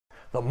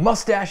The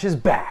mustache is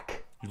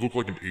back. You look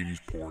like an 80s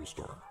porn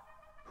star.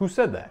 Who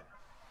said that?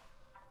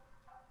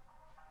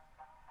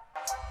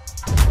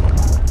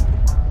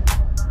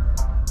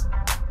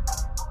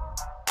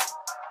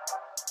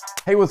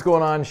 Hey, what's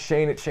going on?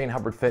 Shane at Shane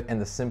Hubbard Fit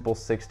and the Simple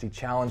 60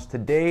 Challenge.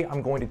 Today,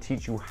 I'm going to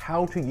teach you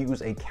how to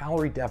use a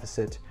calorie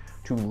deficit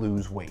to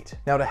lose weight.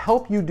 Now, to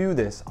help you do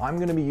this, I'm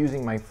gonna be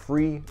using my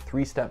free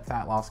 3-step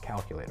fat loss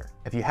calculator.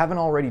 If you haven't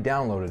already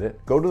downloaded it,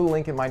 go to the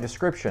link in my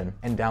description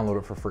and download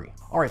it for free.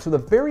 All right, so the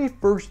very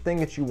first thing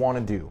that you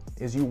wanna do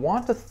is you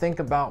want to think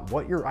about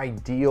what your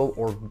ideal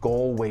or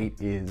goal weight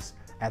is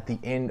at the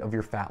end of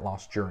your fat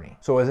loss journey.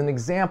 So as an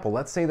example,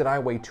 let's say that I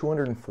weigh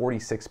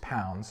 246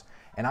 pounds,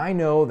 and I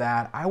know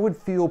that I would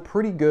feel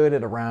pretty good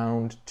at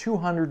around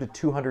 200 to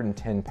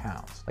 210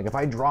 pounds. Like if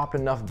I dropped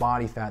enough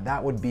body fat,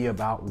 that would be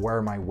about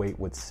where my weight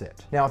would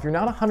sit. Now, if you're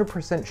not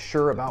 100%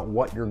 sure about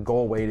what your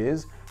goal weight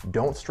is,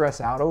 don't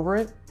stress out over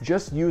it,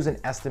 just use an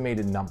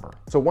estimated number.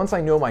 So once I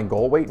know my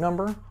goal weight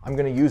number, I'm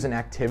gonna use an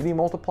activity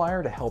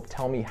multiplier to help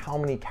tell me how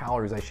many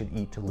calories I should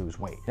eat to lose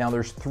weight. Now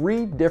there's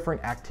 3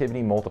 different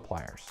activity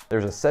multipliers.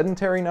 There's a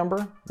sedentary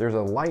number, there's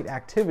a light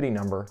activity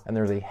number, and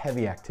there's a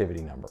heavy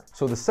activity number.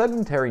 So the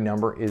sedentary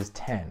number is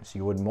 10. So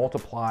you would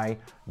multiply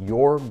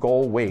your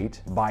goal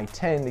weight by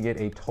 10 to get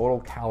a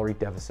total calorie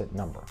deficit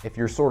number. If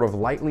you're sort of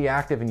lightly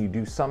active and you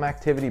do some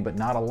activity but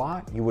not a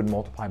lot, you would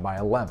multiply by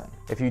 11.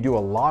 If you do a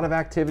lot of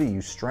activity,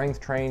 you strength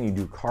train, you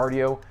do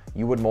cardio,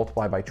 you would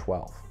multiply by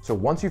 12. So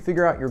once you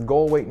figure out your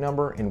goal weight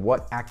number and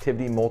what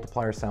activity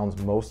multiplier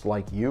sounds most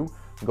like you,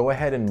 go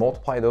ahead and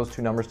multiply those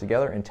 2 numbers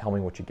together and tell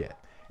me what you get.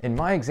 In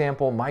my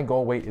example, my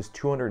goal weight is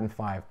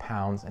 205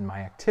 pounds and my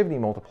activity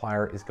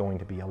multiplier is going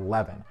to be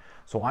 11.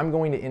 So I'm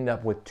going to end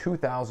up with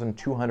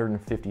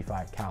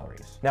 2,255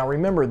 calories. Now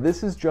remember,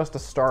 this is just a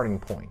starting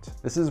point.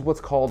 This is what's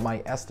called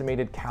my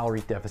estimated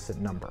calorie deficit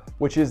number,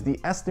 which is the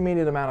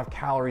estimated amount of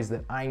calories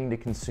that I need to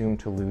consume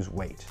to lose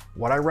weight.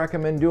 What I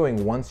recommend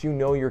doing once you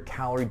know your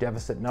calorie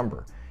deficit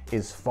number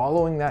is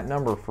following that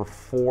number for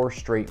 4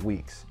 straight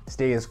weeks.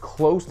 Stay as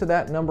close to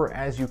that number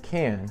as you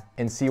can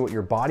and see what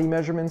your body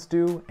measurements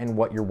do and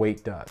what your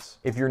weight does.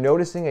 If you're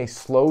noticing a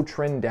slow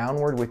trend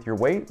downward with your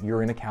weight,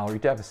 you're in a calorie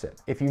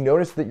deficit. If you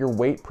notice that your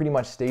weight pretty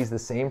much stays the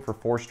same for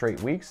 4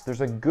 straight weeks, there's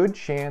a good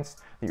chance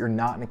that you're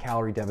not in a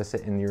calorie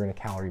deficit and you're in a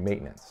calorie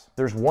maintenance.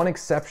 There's one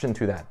exception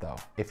to that though.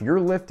 If you're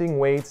lifting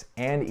weights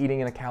and eating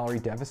in a calorie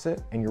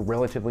deficit and you're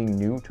relatively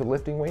new to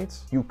lifting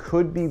weights, you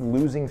could be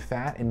losing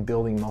fat and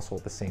building muscle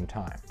at the same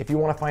time. If you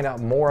want to find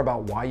out more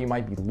about why you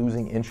might be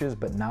losing inches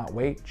but not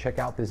weight, check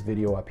out this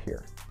video up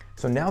here.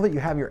 So now that you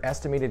have your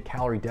estimated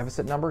calorie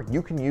deficit number,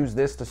 you can use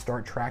this to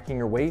start tracking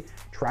your weight,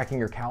 tracking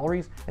your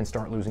calories, and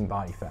start losing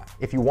body fat.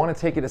 If you want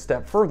to take it a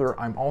step further,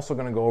 I'm also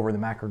going to go over the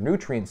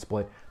macronutrient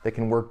split that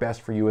can work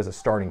best for you as a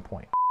starting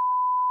point.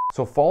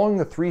 So following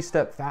the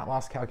 3-step fat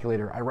loss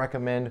calculator, I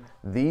recommend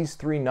these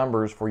 3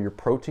 numbers for your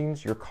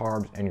proteins, your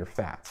carbs, and your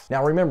fats.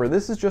 Now remember,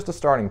 this is just a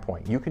starting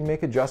point. You can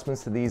make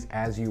adjustments to these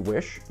as you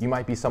wish. You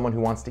might be someone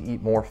who wants to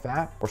eat more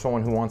fat or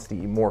someone who wants to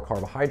eat more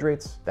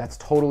carbohydrates. That's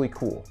totally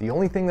cool. The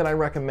only thing that I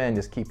recommend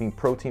is keeping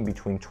protein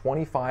between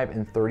 25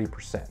 and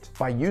 30%.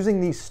 By using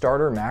these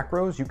starter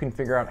macros, you can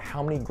figure out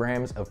how many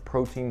grams of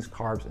proteins,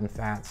 carbs, and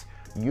fats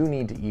you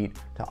need to eat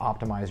to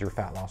optimize your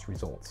fat loss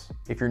results.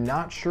 If you're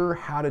not sure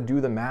how to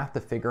do the math to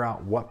figure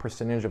out what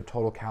percentage of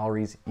total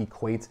calories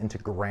equates into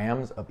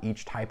grams of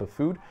each type of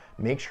food,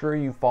 make sure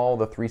you follow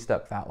the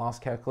 3-step fat loss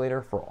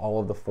calculator for all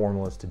of the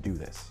formulas to do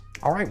this.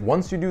 All right,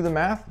 once you do the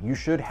math, you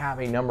should have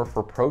a number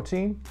for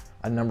protein,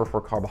 a number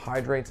for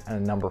carbohydrates, and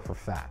a number for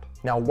fat.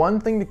 Now, one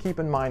thing to keep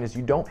in mind is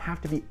you don't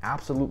have to be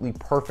absolutely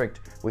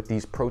perfect with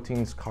these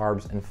proteins,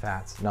 carbs, and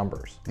fats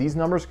numbers. These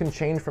numbers can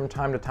change from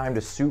time to time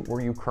to suit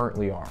where you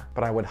currently are,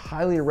 but I would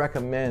highly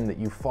recommend that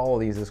you follow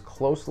these as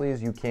closely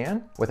as you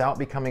can without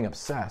becoming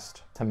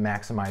obsessed to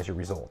maximize your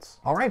results.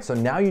 All right, so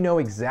now you know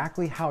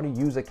exactly how to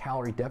use a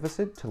calorie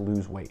deficit to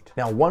lose weight.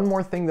 Now, one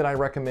more thing that I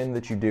recommend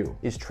that you do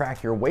is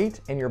track your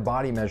weight and your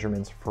body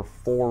measurements for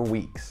 4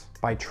 weeks.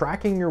 By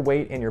tracking your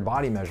weight and your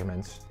body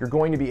measurements, you're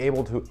going to be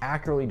able to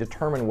accurately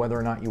determine whether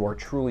or not you are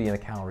truly in a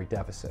calorie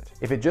deficit.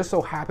 If it just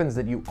so happens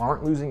that you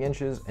aren't losing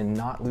inches and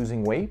not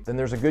losing weight, then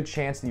there's a good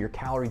chance that your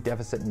calorie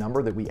deficit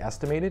number that we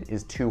estimated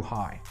is too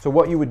high. So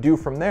what you would do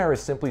from there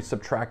is simply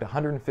subtract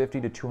 150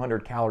 to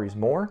 200 calories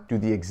more, do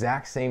the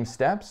exact same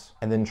steps,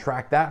 and then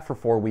track that for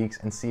 4 weeks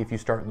and see if you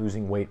start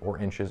losing weight or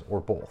inches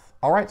or both.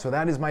 All right, so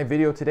that is my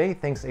video today.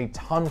 Thanks a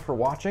ton for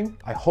watching.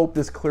 I hope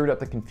this cleared up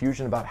the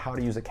confusion about how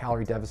to use a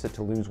calorie deficit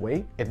to lose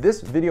weight. If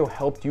this video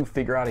helped you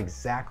figure out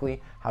exactly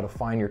how to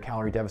find your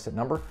calorie deficit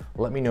number,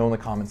 let me know in the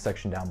comments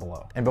section down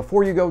below. And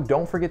before you go,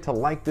 don't forget to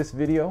like this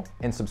video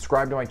and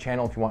subscribe to my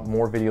channel if you want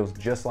more videos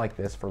just like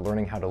this for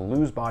learning how to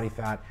lose body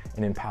fat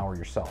and empower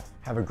yourself.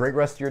 Have a great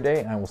rest of your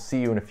day, and I will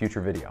see you in a future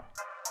video.